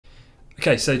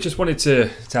Okay, so just wanted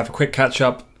to have a quick catch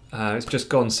up. It's just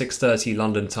gone 6:30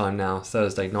 London time now,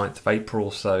 Thursday 9th of April.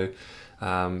 So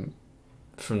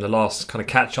from the last kind of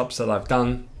catch ups that I've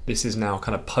done, this is now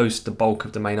kind of post the bulk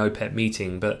of the main OPEC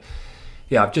meeting. But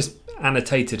yeah, I've just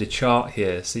annotated a chart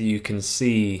here so you can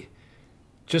see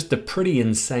just a pretty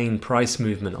insane price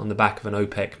movement on the back of an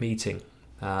OPEC meeting.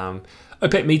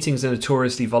 OPEC meetings are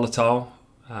notoriously volatile.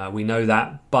 We know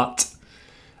that, but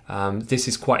this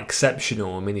is quite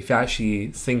exceptional. I mean, if you actually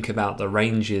think about the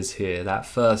ranges here, that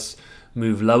first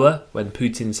move lower when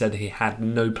Putin said he had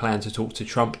no plan to talk to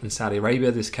Trump in Saudi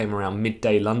Arabia, this came around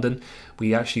midday London.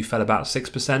 We actually fell about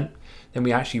 6%. Then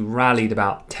we actually rallied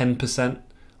about 10%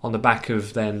 on the back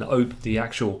of then the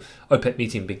actual OPEC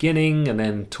meeting beginning, and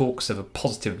then talks of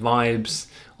positive vibes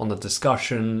on the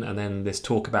discussion, and then this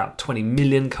talk about 20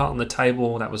 million cut on the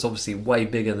table. That was obviously way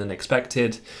bigger than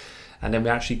expected. And then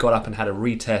we actually got up and had a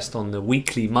retest on the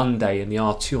weekly Monday in the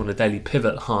R2 on a daily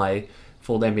pivot high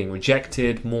for them being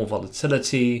rejected, more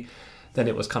volatility. Then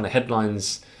it was kind of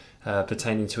headlines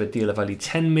pertaining to a deal of only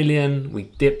 10 million. We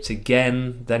dipped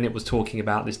again. Then it was talking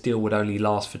about this deal would only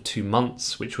last for 2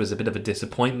 months, which was a bit of a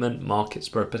disappointment.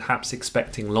 Markets were perhaps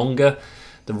expecting longer.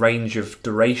 The range of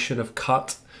duration of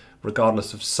cut,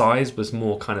 regardless of size, was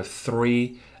more kind of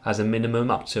 3 as a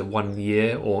minimum up to 1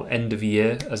 year, or end of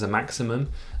year as a maximum,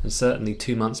 and certainly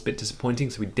 2 months a bit disappointing.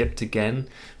 So we dipped again,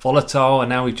 volatile, and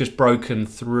now we've just broken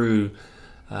through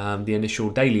the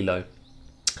initial daily low,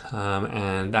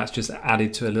 and that's just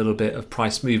added to a little bit of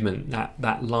price movement.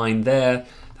 That line there,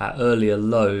 that earlier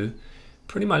low,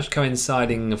 pretty much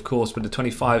coinciding, of course, with the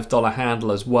 $25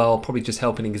 handle as well, probably just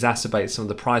helping exacerbate some of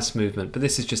the price movement. But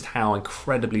this is just how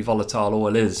incredibly volatile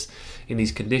oil is in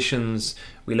these conditions.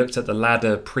 We looked at the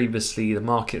ladder previously. The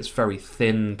market's very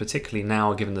thin, particularly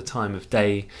now given the time of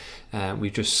day.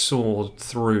 We've just soared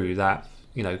through that,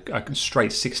 a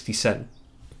straight 60-cent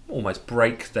almost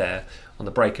break there on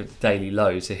the break of the daily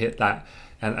low to hit that.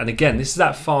 And again, this is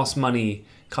that fast money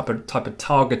type of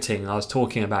targeting I was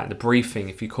talking about in the briefing,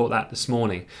 if you caught that this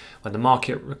morning. When the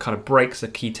market kind of breaks a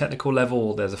key technical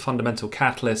level, there's a fundamental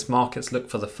catalyst, markets look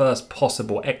for the first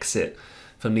possible exit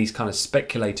from these kind of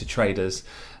speculator traders,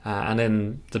 and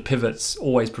then the pivots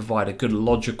always provide a good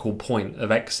logical point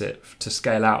of exit to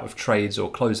scale out of trades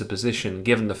or close a position,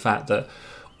 given the fact that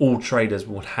all traders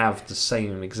would have the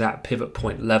same exact pivot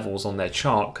point levels on their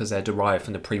chart because they're derived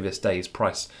from the previous day's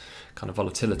price kind of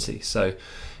volatility. So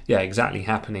yeah, exactly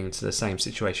happening to the same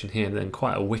situation here, and then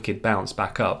quite a wicked bounce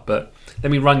back up. But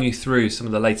let me run you through some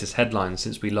of the latest headlines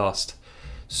since we last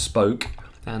spoke.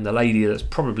 And the lady that's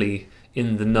probably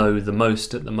in the know the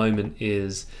most at the moment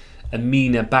is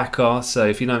Amina Bakar. So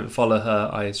if you don't follow her,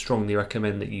 I strongly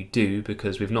recommend that you do,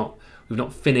 because we've not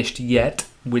finished yet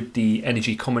with the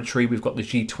energy commentary. We've got the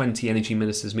G20 energy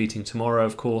ministers meeting tomorrow,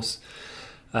 of course.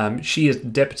 She is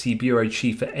Deputy Bureau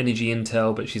Chief at Energy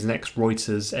Intel, but she's an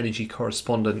ex-Reuters energy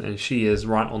correspondent, and she is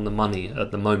right on the money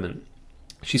at the moment.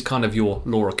 She's kind of your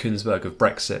Laura Kuenssberg of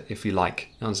Brexit, if you like.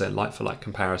 I'll say like-for-like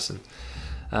comparison.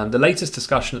 The latest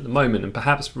discussion at the moment, and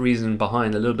perhaps the reason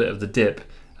behind a little bit of the dip,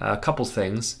 a couple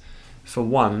things. For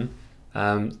one,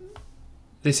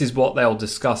 this is what they'll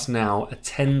discuss now, a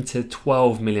 10 to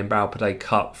 12 million barrel per day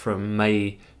cut from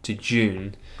May to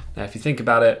June. Now, if you think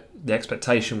about it, the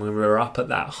expectation when we were up at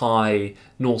that high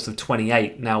north of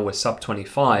 28, now we're sub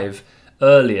 25.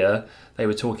 Earlier, they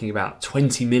were talking about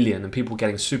 20 million and people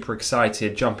getting super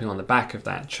excited, jumping on the back of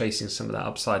that, chasing some of that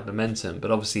upside momentum.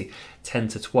 But obviously 10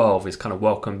 to 12 is kind of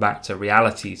welcome back to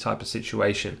reality type of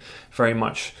situation. Very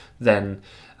much then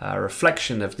a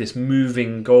reflection of this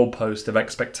moving goalpost of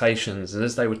expectations. And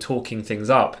as they were talking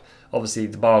things up, obviously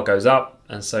the bar goes up,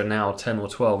 and so now 10 or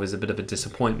 12 is a bit of a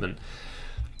disappointment.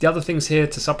 The other things here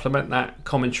to supplement that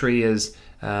commentary is,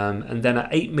 and then an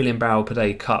 8 million barrel per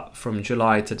day cut from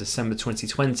July to December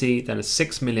 2020, then a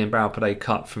 6 million barrel per day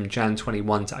cut from Jan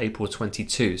 21 to April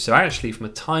 22. So actually, from a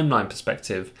timeline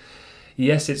perspective,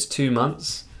 yes, it's 2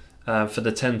 months for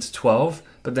the 10 to 12,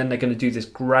 but then they're going to do this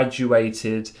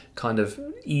graduated kind of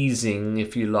easing,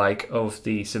 if you like, of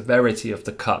the severity of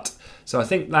the cut. So I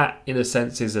think that, in a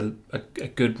sense, is a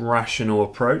good rational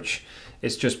approach.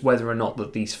 It's just whether or not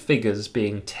that these figures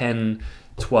being 10,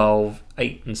 12,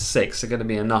 8 and 6 are going to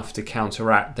be enough to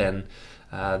counteract then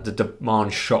the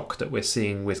demand shock that we're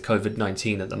seeing with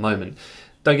COVID-19 at the moment.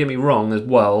 Don't get me wrong as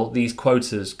well, these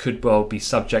quotas could well be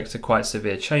subject to quite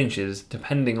severe changes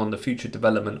depending on the future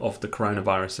development of the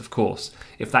coronavirus, of course.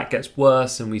 If that gets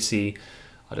worse and we see,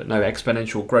 I don't know,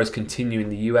 exponential growth continue in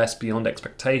the US beyond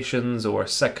expectations, or a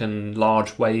second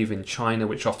large wave in China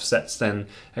which offsets then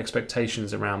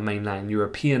expectations around mainland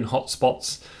European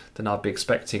hotspots, then I'd be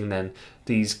expecting then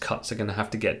these cuts are going to have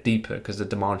to get deeper because the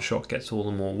demand shock gets all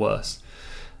the more worse.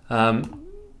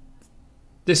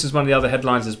 This is one of the other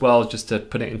headlines as well, just to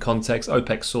put it in context.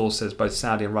 OPEC source says both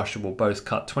Saudi and Russia will both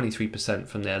cut 23%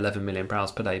 from their 11 million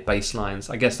barrels per day baselines.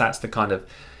 I guess that's the kind of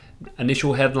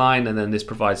initial headline, and then this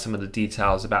provides some of the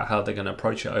details about how they're going to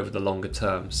approach it over the longer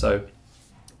term. So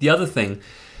the other thing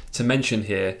to mention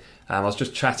here, I was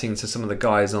just chatting to some of the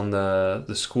guys on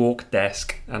the Squawk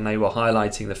desk, and they were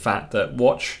highlighting the fact that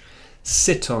watch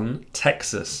Sit-on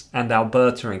Texas and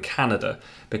Alberta in Canada,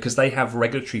 because they have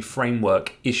regulatory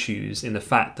framework issues in the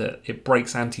fact that it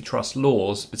breaks antitrust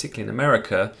laws, particularly in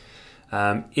America,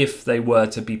 if they were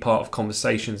to be part of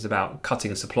conversations about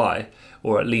cutting supply,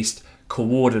 or at least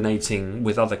coordinating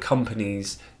with other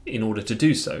companies in order to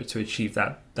do so, to achieve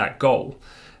that goal.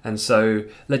 And so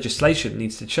legislation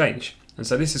needs to change. And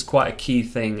so this is quite a key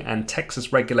thing, and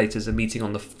Texas regulators are meeting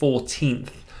on the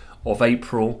 14th of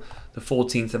April. The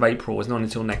 14th of April is not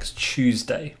until next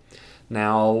Tuesday.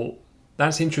 Now,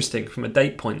 that's interesting from a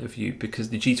date point of view, because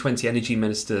the G20 energy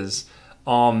ministers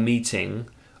are meeting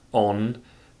on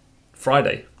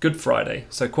Friday, Good Friday.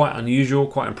 So quite unusual,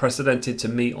 quite unprecedented to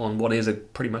meet on what is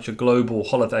pretty much a global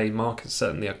holiday. Markets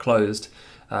certainly are closed.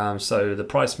 So the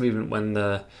price movement when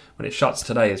it shuts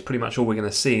today is pretty much all we're going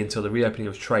to see until the reopening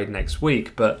of trade next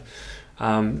week. But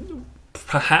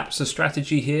perhaps a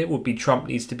strategy here would be Trump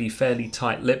needs to be fairly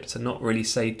tight-lipped and not really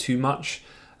say too much.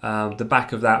 The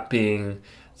back of that being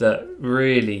that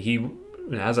really he,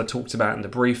 as I talked about in the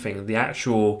briefing,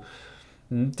 the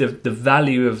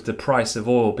value of the price of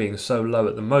oil being so low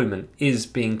at the moment is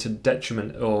being to the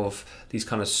detriment of these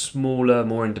kind of smaller,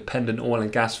 more independent oil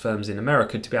and gas firms in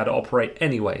America to be able to operate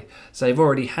anyway. So they've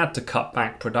already had to cut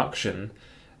back production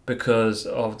because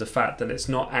of the fact that it's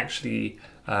not actually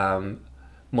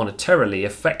monetarily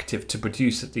effective to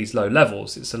produce at these low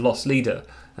levels. It's a loss leader.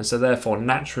 And so therefore,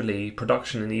 naturally,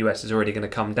 production in the US is already going to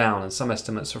come down, and some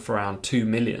estimates are for around 2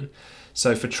 million.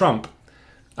 So for Trump,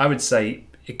 I would say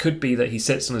it could be that he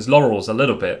sits on his laurels a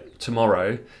little bit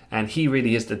tomorrow, and he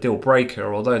really is the deal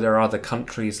breaker, although there are other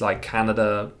countries like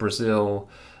Canada, Brazil,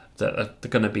 that are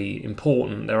going to be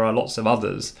important. There are lots of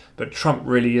others, but Trump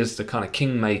really is the kind of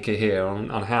kingmaker here on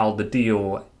how the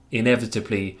deal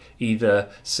inevitably either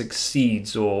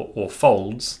succeeds or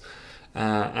folds.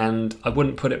 And I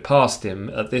wouldn't put it past him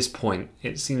at this point.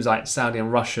 It seems like Saudi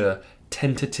and Russia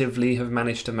tentatively have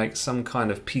managed to make some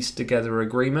kind of piece together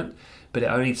agreement, but it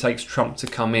only takes Trump to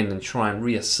come in and try and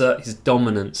reassert his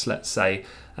dominance, let's say,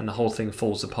 and the whole thing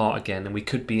falls apart again, and we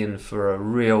could be in for a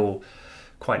real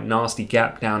quite nasty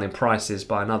gap down in prices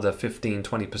by another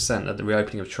 15-20% at the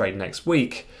reopening of trade next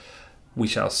week. We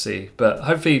shall see, but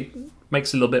hopefully it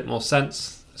makes a little bit more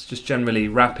sense. It's just generally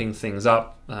wrapping things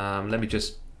up. Let me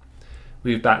just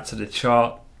move back to the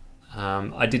chart.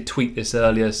 I did tweet this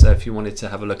earlier, so if you wanted to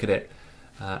have a look at it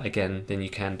again, then you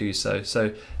can do so.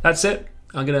 So that's it.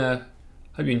 I'm gonna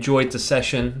hope you enjoyed the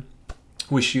session.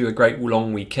 Wish you a great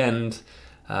long weekend.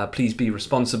 Please be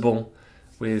responsible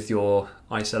with your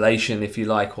isolation, if you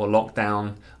like, or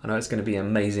lockdown. I know it's going to be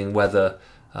amazing weather,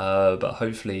 but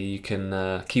hopefully you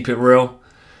can keep it real,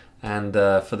 and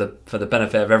for the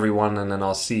benefit of everyone. And then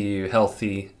I'll see you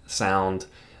healthy, sound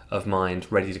of mind,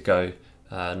 ready to go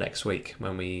next week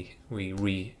when we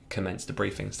recommence the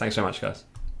briefings. Thanks so much, guys.